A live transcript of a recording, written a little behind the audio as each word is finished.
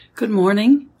Good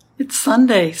morning. It's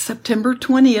Sunday, September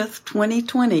 20th,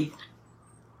 2020.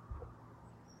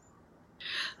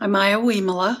 I'm Aya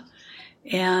Wimala,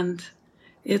 and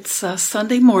it's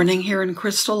Sunday morning here in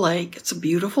Crystal Lake. It's a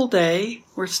beautiful day.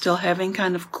 We're still having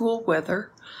kind of cool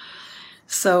weather.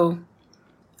 So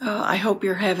I hope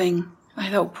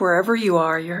wherever you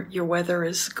are, your weather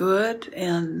is good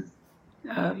and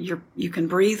you can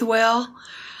breathe well.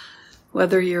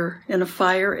 Whether you're in a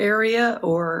fire area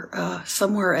or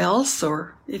somewhere else,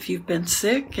 or if you've been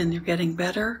sick and you're getting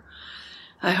better,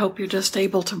 I hope you're just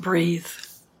able to breathe.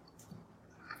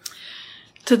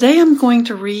 Today I'm going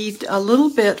to read a little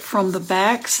bit from the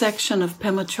back section of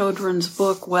Pema Chodron's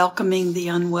book, Welcoming the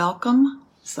Unwelcome.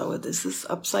 So this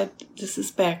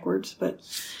is backwards, but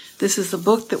this is a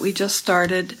book that we just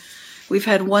started. We've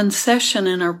had one session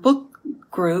in our book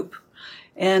group,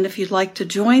 and if you'd like to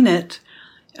join it,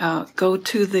 go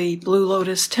to the Blue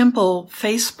Lotus Temple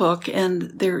Facebook, and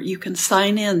there you can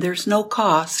sign in. There's no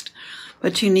cost,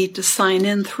 but you need to sign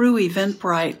in through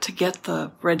Eventbrite to get the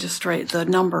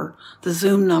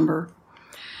Zoom number.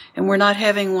 And we're not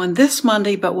having one this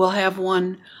Monday, but we'll have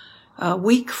one a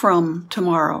week from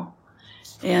tomorrow.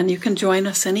 And you can join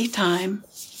us anytime.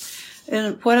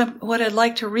 And what I'd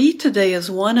like to read today is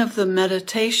one of the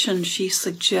meditations she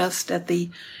suggests at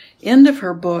the end of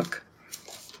her book.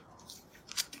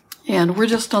 And we're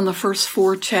just on the first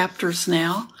 4 chapters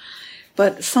now.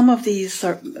 But some of these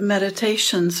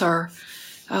meditations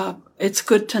it's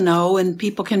good to know, and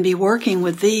people can be working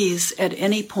with these at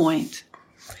any point.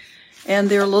 And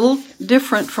they're a little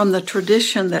different from the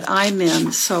tradition that I'm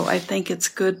in, so I think it's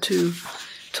good to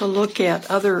look at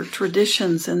other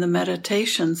traditions in the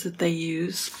meditations that they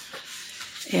use.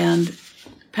 And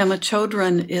Pema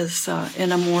Chodron is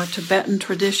in a more Tibetan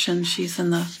tradition. She's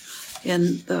in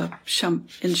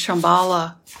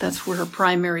Shambhala. That's where her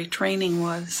primary training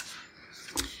was.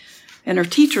 And her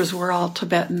teachers were all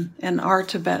Tibetan and are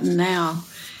Tibetan now.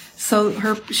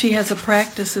 So she has a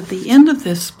practice at the end of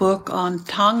this book on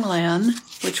Tonglen,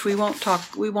 which we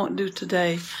won't do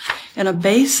today, and a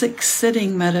basic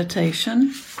sitting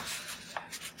meditation.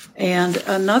 And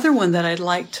another one that I'd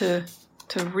like to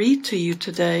read to you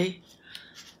today,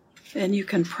 and you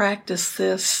can practice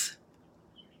this.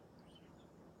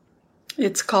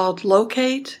 It's called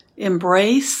Locate,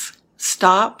 Embrace,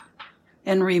 Stop,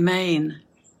 and Remain.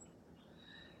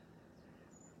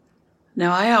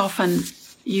 Now, I often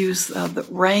use the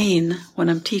rain when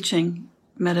I'm teaching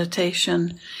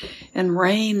meditation, and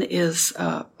rain is,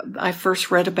 I first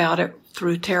read about it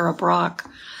through Tara Brach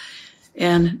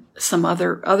and some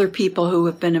other people who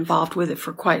have been involved with it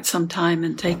for quite some time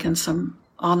and taken some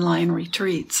online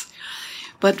retreats.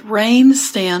 But RAIN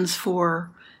stands for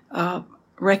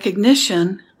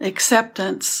recognition,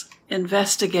 acceptance,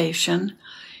 investigation,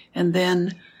 and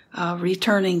then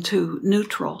returning to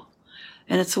neutral.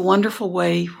 And it's a wonderful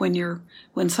way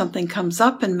when something comes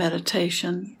up in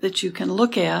meditation that you can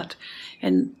look at,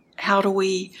 and how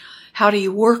do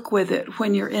you work with it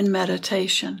when you're in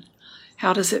meditation?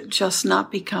 How does it just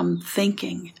not become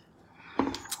thinking?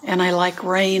 And I like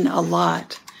RAIN a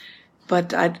lot.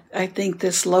 But I think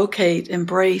this locate,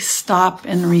 embrace, stop,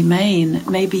 and remain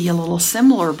may be a little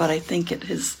similar, but I think it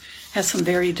has some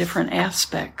very different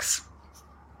aspects.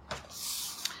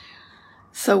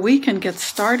 So we can get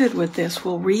started with this.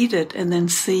 We'll read it and then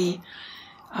see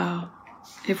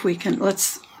if we can.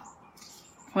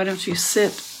 Why don't you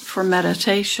sit for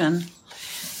meditation?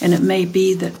 And it may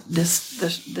be that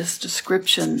this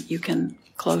description, you can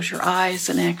close your eyes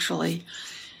and actually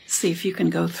see if you can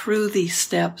go through these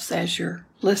steps as you're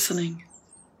listening.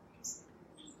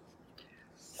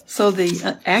 So the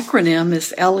acronym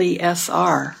is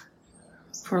LESR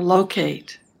for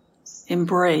locate,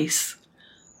 embrace,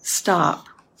 stop,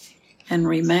 and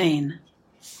remain.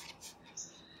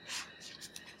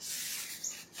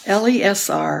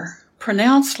 LESR,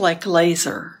 pronounced like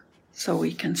laser. So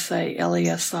we can say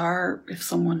LESR, if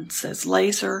someone says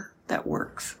laser, that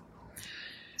works.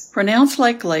 Pronounced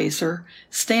like laser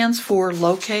stands for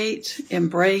locate,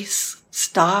 embrace,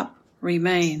 stop,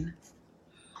 remain,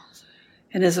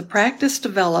 and is a practice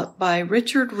developed by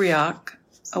Richard Ryuk,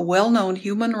 a well-known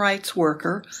human rights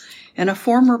worker and a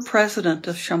former president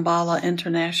of Shambhala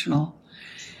International.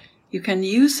 You can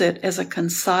use it as a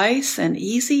concise and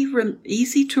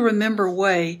easy to remember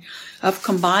way of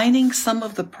combining some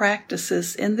of the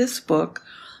practices in this book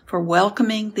for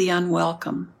welcoming the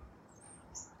unwelcome.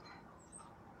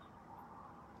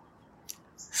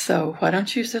 So why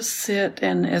don't you just sit,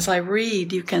 and as I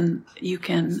read, you can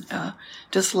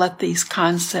just let these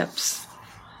concepts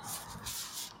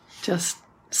just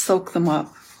soak them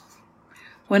up.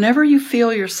 Whenever you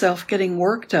feel yourself getting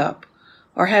worked up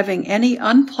or having any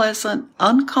unpleasant,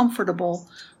 uncomfortable,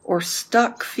 or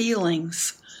stuck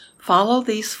feelings, follow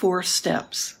these 4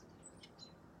 steps.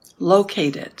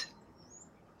 Locate it.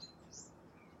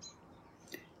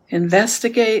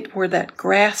 Investigate where that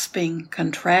grasping,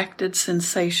 contracted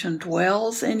sensation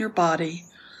dwells in your body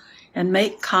and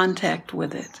make contact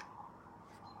with it.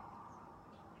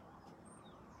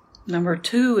 Number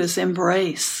 2 is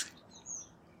embrace.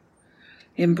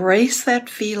 Embrace that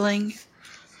feeling,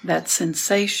 that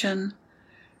sensation,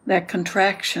 that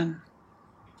contraction.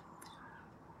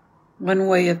 One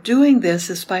way of doing this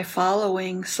is by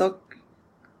following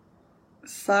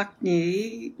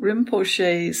Sakni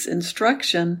Rinpoche's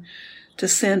instruction to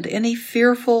send any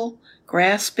fearful,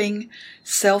 grasping,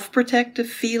 self-protective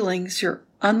feelings your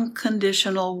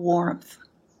unconditional warmth.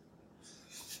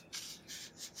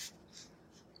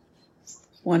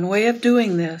 One way of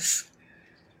doing this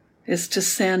is to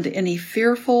send any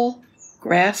fearful,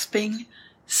 grasping,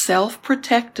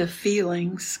 self-protective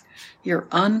feelings your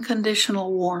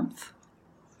unconditional warmth.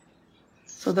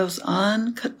 So those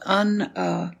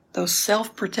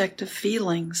self-protective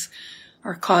feelings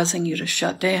are causing you to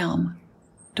shut down,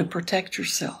 to protect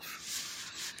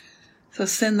yourself. So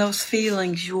send those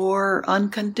feelings your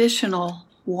unconditional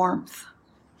warmth.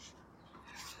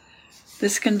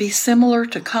 This can be similar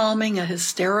to calming a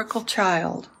hysterical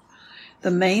child. The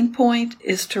main point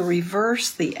is to reverse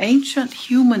the ancient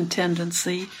human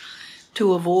tendency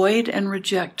to avoid and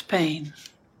reject pain.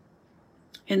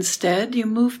 Instead, you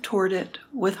move toward it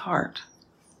with heart.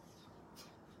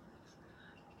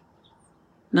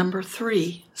 Number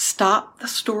 3, stop the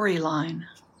storyline.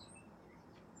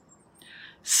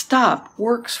 Stop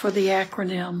works for the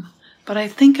acronym, but I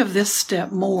think of this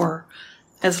step more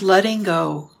as letting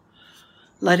go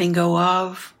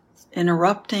of,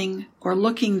 interrupting, or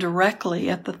looking directly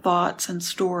at the thoughts and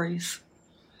stories.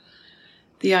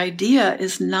 The idea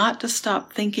is not to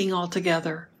stop thinking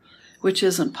altogether, which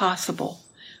isn't possible,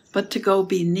 but to go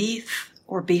beneath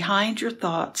or behind your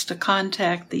thoughts to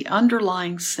contact the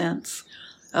underlying sense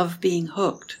of being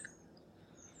hooked.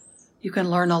 You can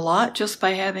learn a lot just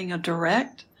by having a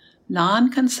direct,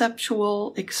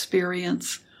 non-conceptual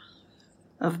experience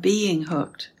of being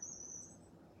hooked,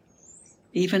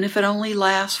 even if it only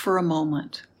lasts for a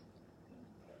moment.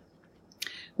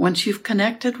 Once you've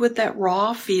connected with that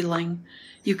raw feeling,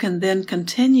 you can then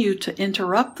continue to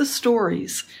interrupt the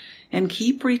stories and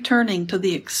keep returning to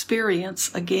the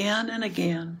experience again and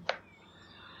again.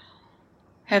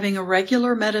 Having a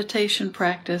regular meditation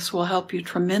practice will help you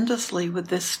tremendously with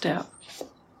this step.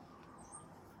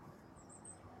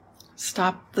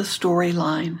 Stop the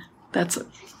storyline.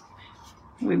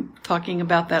 We're talking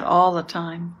about that all the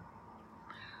time.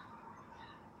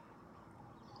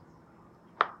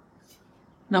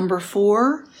 Number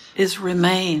 4 is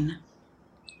remain.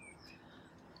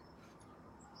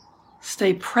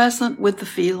 Stay present with the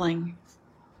feeling.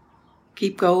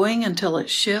 Keep going until it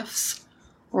shifts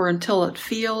or until it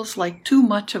feels like too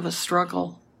much of a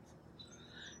struggle.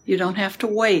 You don't have to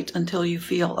wait until you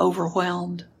feel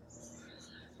overwhelmed.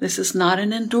 This is not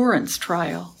an endurance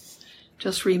trial.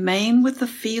 Just remain with the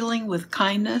feeling with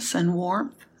kindness and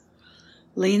warmth,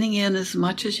 leaning in as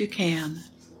much as you can.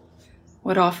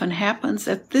 What often happens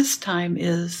at this time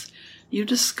is you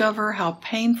discover how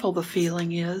painful the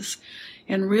feeling is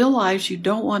and realize you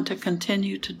don't want to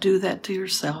continue to do that to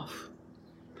yourself.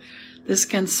 This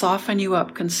can soften you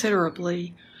up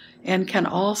considerably and can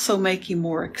also make you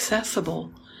more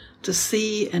accessible to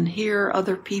see and hear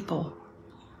other people.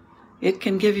 It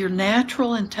can give your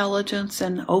natural intelligence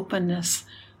and openness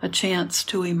a chance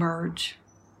to emerge.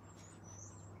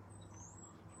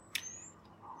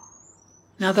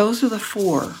 Now those are the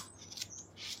 4.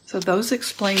 So those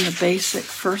explain the basic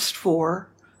first 4.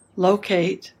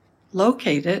 Locate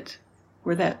it,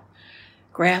 where that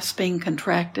grasping,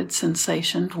 contracted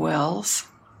sensation dwells.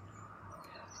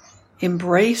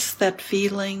 Embrace that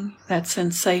feeling, that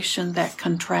sensation, that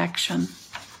contraction.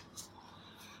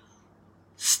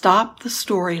 Stop the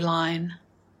storyline,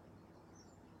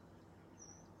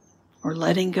 or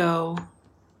letting go.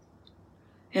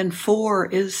 And 4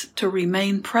 is to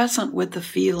remain present with the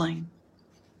feeling.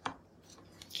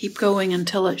 Keep going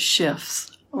until it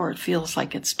shifts or it feels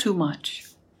like it's too much.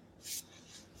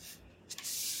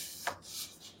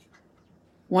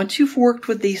 Once you've worked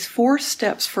with these 4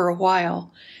 steps for a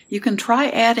while, you can try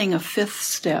adding a 5th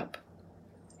step.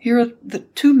 Here are the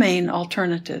 2 main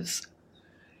alternatives.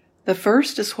 The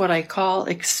first is what I call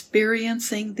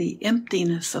experiencing the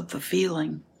emptiness of the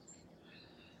feeling.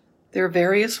 There are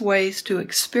various ways to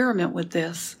experiment with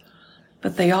this,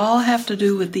 but they all have to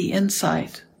do with the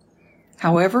insight,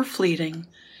 however fleeting,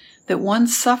 that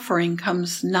one's suffering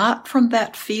comes not from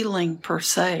that feeling per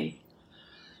se,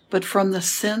 but from the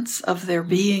sense of there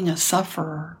being a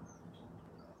sufferer.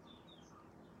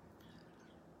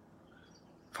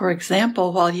 For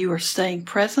example, while you are staying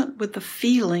present with the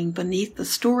feeling beneath the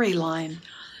storyline,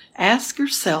 ask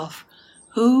yourself,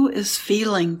 who is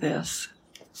feeling this?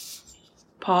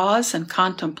 Pause and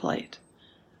contemplate.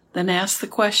 Then ask the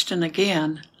question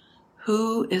again,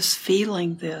 who is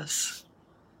feeling this?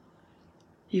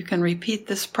 You can repeat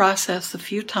this process a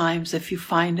few times if you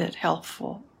find it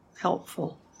helpful.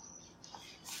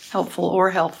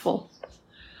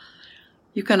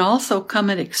 You can also come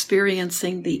at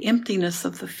experiencing the emptiness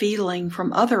of the feeling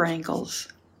from other angles.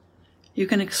 You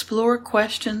can explore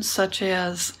questions such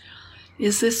as,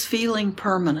 is this feeling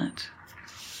permanent?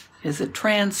 Is it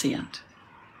transient?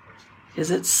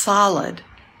 Is it solid?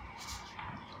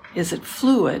 Is it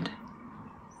fluid?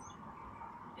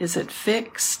 Is it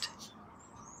fixed?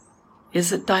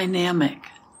 Is it dynamic?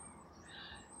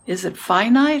 Is it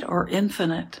finite or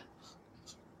infinite?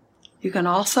 You can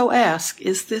also ask,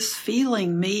 is this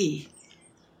feeling me?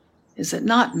 Is it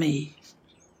not me?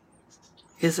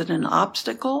 Is it an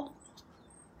obstacle?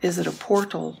 Is it a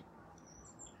portal?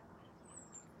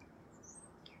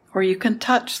 Or you can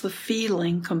touch the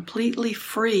feeling completely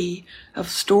free of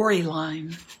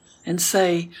storyline and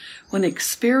say, when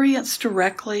experienced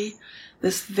directly,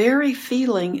 this very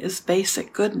feeling is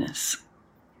basic goodness.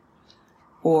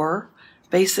 Or,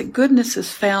 basic goodness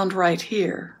is found right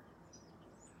here.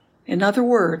 In other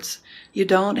words, you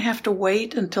don't have to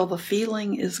wait until the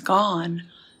feeling is gone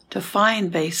to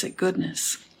find basic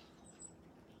goodness.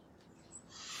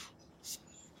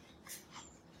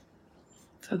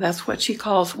 So that's what she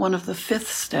calls one of the 5th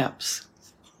steps.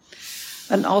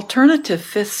 An alternative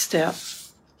 5th step,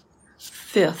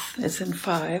 5th as in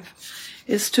 5,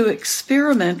 is to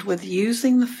experiment with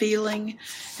using the feeling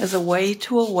as a way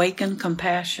to awaken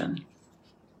compassion.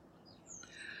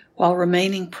 While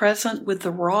remaining present with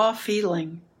the raw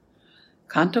feeling,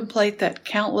 contemplate that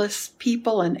countless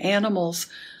people and animals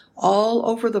all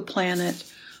over the planet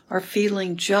are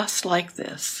feeling just like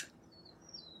this.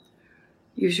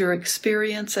 Use your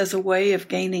experience as a way of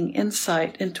gaining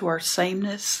insight into our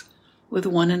sameness with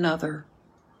one another.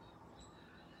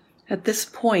 At this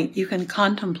point, you can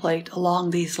contemplate along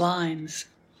these lines.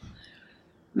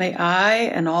 May I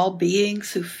and all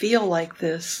beings who feel like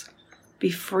this be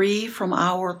free from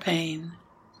our pain.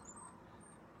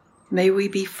 May we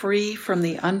be free from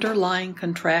the underlying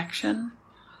contraction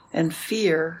and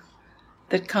fear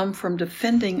that come from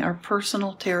defending our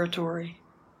personal territory.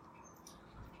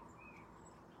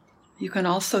 You can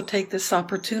also take this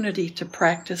opportunity to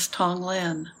practice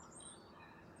Tonglen,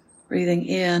 breathing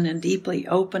in and deeply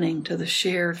opening to the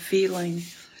shared feeling,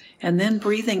 and then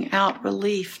breathing out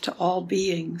relief to all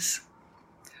beings,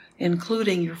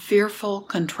 including your fearful,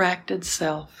 contracted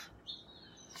self,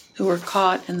 who are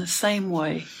caught in the same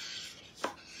way.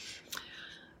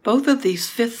 Both of these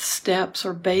 5th steps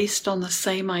are based on the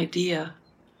same idea,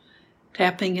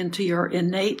 tapping into your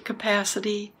innate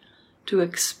capacity to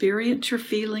experience your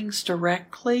feelings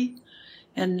directly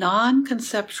and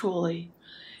non-conceptually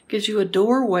gives you a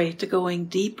doorway to going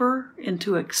deeper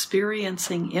into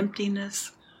experiencing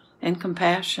emptiness and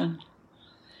compassion.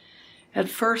 At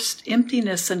first,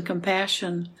 emptiness and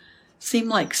compassion seem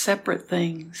like separate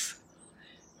things,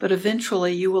 but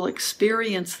eventually you will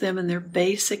experience them in their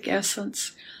basic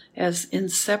essence as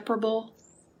inseparable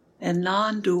and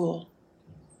non-dual.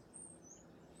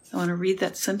 I want to read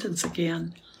that sentence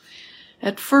again.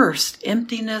 At first,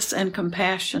 emptiness and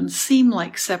compassion seem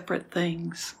like separate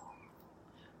things,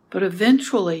 but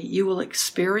eventually you will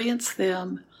experience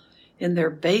them in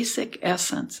their basic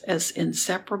essence as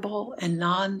inseparable and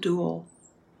non-dual.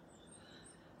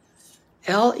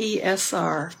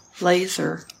 LESR,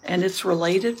 laser, and its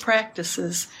related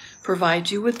practices provide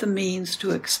you with the means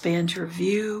to expand your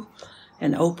view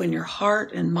and open your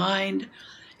heart and mind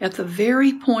at the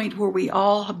very point where we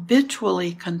all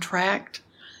habitually contract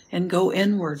and go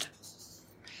inward.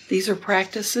 These are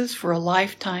practices for a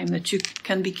lifetime that you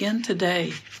can begin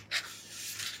today.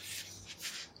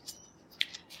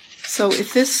 So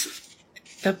if this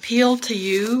appealed to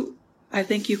you, I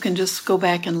think you can just go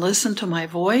back and listen to my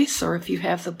voice, or if you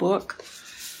have the book,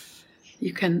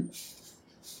 you can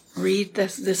read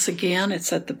this again.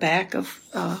 It's at the back of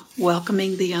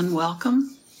Welcoming the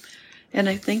Unwelcome. And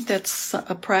I think that's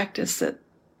a practice that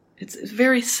it's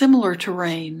very similar to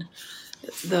RAIN,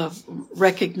 the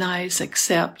recognize,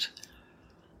 accept,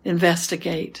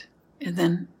 investigate, and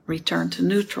then return to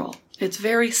neutral. It's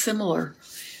very similar.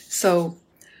 So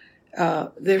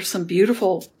there's some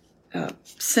beautiful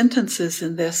sentences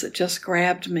in this that just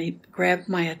grabbed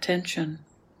my attention.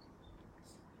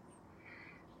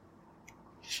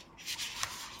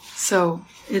 So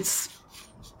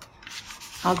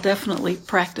I'll definitely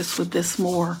practice with this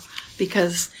more,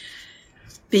 because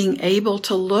being able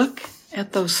to look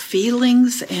at those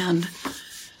feelings and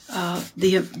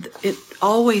it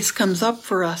always comes up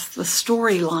for us, the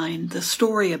storyline, the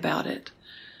story about it,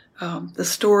 the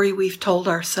story we've told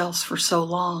ourselves for so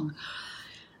long.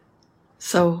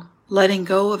 So letting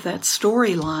go of that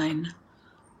storyline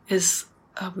is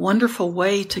a wonderful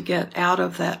way to get out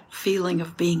of that feeling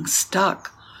of being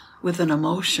stuck with an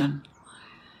emotion,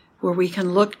 where we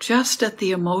can look just at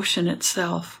the emotion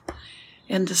itself.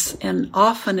 And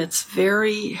often it's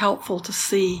very helpful to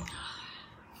see,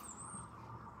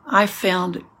 I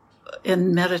found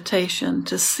in meditation,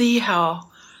 to see how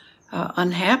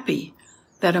unhappy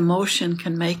that emotion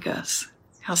can make us,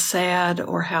 how sad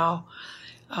or how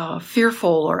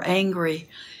fearful or angry.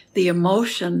 The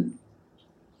emotion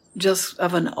just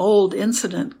of an old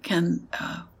incident can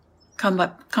come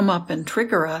up and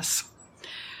trigger us.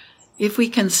 If we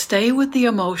can stay with the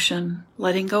emotion,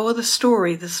 letting go of the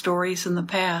stories in the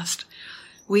past,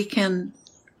 we can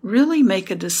really make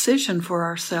a decision for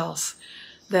ourselves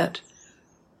that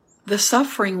the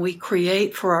suffering we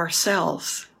create for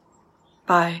ourselves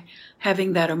by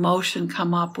having that emotion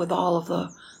come up with all of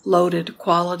the loaded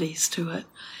qualities to it,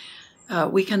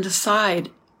 we can decide,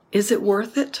 is it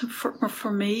worth it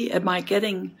for me? Am I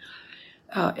getting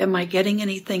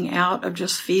anything out of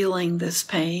just feeling this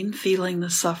pain, feeling the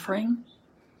suffering?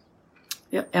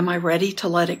 Am I ready to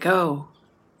let it go?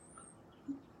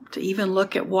 To even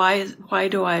look at why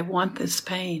do I want this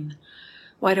pain?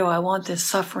 Why do I want this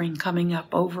suffering coming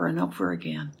up over and over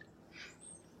again?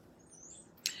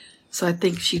 So I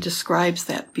think she describes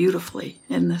that beautifully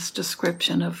in this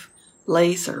description of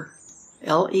laser,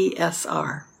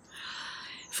 L-E-S-R.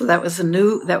 So that was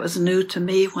new to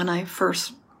me when I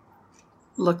first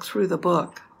look through the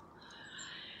book.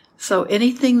 So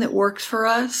anything that works for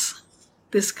us,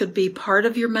 this could be part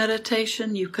of your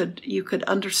meditation. You could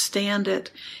understand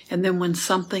it, and then when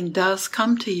something does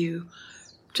come to you,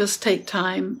 just take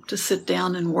time to sit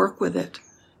down and work with it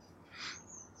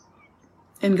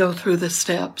and go through the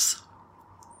steps.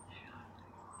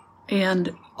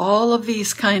 And all of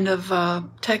these kind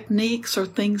of techniques are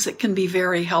things that can be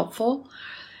very helpful.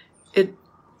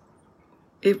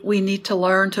 We need to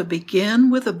learn to begin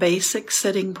with a basic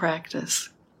sitting practice.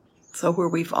 So where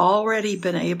we've already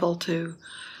been able to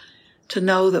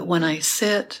know that when I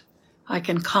sit, I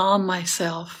can calm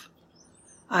myself.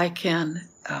 I can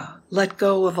let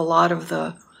go of a lot of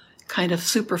the kind of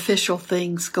superficial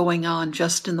things going on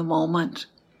just in the moment.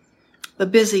 The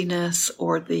busyness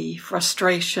or the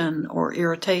frustration or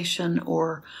irritation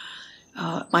or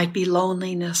might be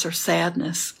loneliness or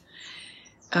sadness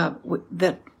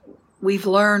that we've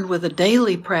learned with a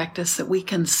daily practice that we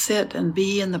can sit and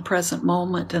be in the present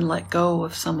moment and let go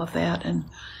of some of that and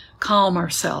calm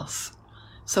ourselves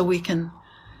so we can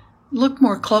look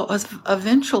more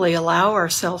eventually allow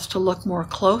ourselves to look more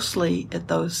closely at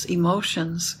those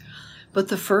emotions. But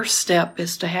the first step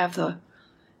is to have the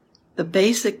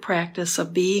basic practice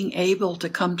of being able to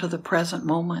come to the present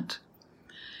moment.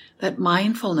 That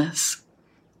mindfulness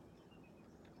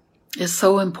is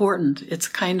so important. It's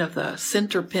kind of the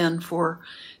center pin for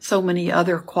so many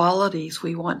other qualities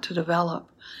we want to develop.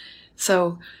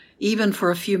 So even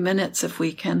for a few minutes, if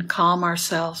we can calm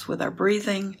ourselves with our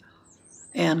breathing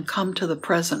and come to the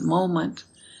present moment,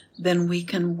 then we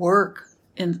can work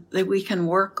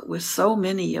with so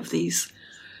many of these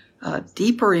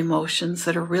deeper emotions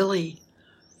that are really,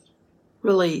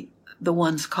 really the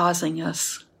ones causing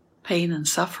us pain and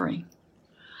suffering.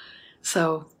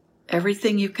 So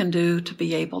everything you can do to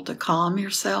be able to calm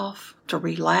yourself, to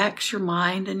relax your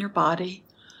mind and your body,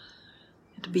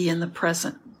 to be in the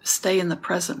present, stay in the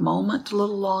present moment a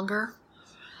little longer.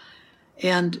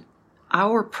 And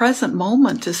our present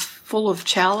moment is full of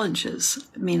challenges.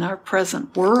 I mean, our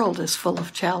present world is full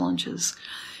of challenges.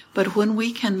 But when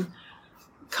we can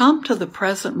come to the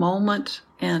present moment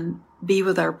and be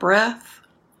with our breath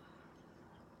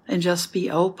and just be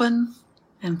open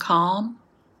and calm,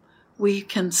 we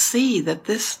can see that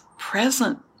this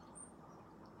present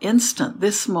instant,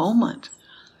 this moment,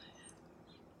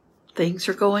 things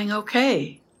are going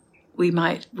okay. We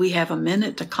have a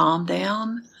minute to calm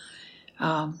down.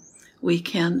 We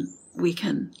can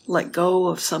let go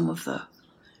of some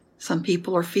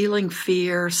people are feeling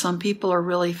fear. Some people are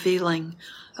really feeling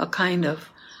a kind of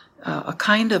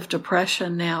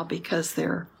depression now because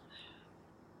they're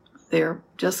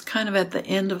just kind of at the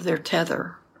end of their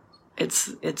tether.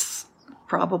 It's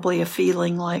probably a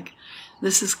feeling like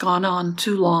this has gone on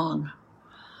too long.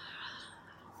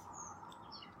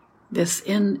 This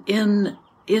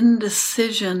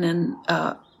indecision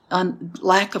and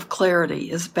lack of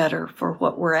clarity is better for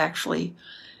what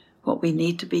we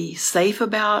need to be safe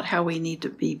about, how we need to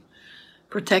be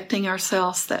protecting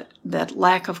ourselves. That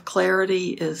lack of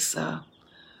clarity is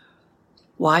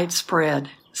widespread,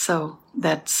 so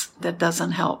that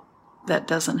doesn't help. That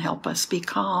doesn't help us be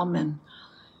calm and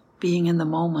being in the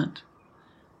moment.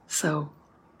 So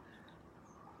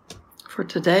for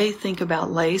today, think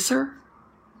about laser,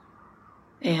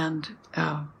 and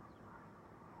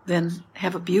then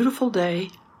have a beautiful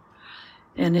day.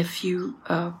 And if you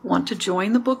want to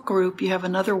join the book group, you have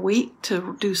another week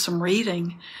to do some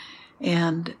reading,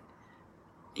 and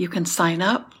you can sign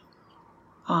up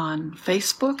on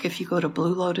Facebook if you go to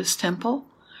Blue Lotus Temple,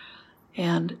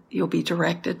 and you'll be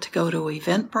directed to go to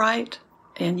Eventbrite,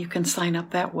 and you can sign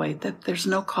up that way. There's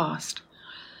no cost.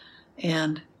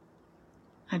 And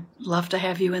I'd love to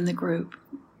have you in the group.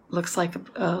 Looks like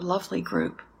a lovely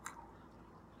group.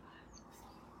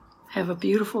 Have a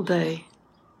beautiful day,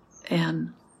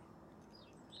 and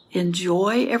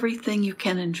enjoy everything you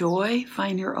can enjoy.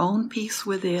 Find your own peace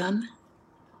within.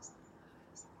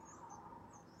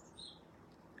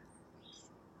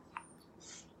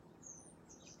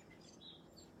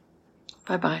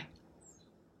 Bye-bye.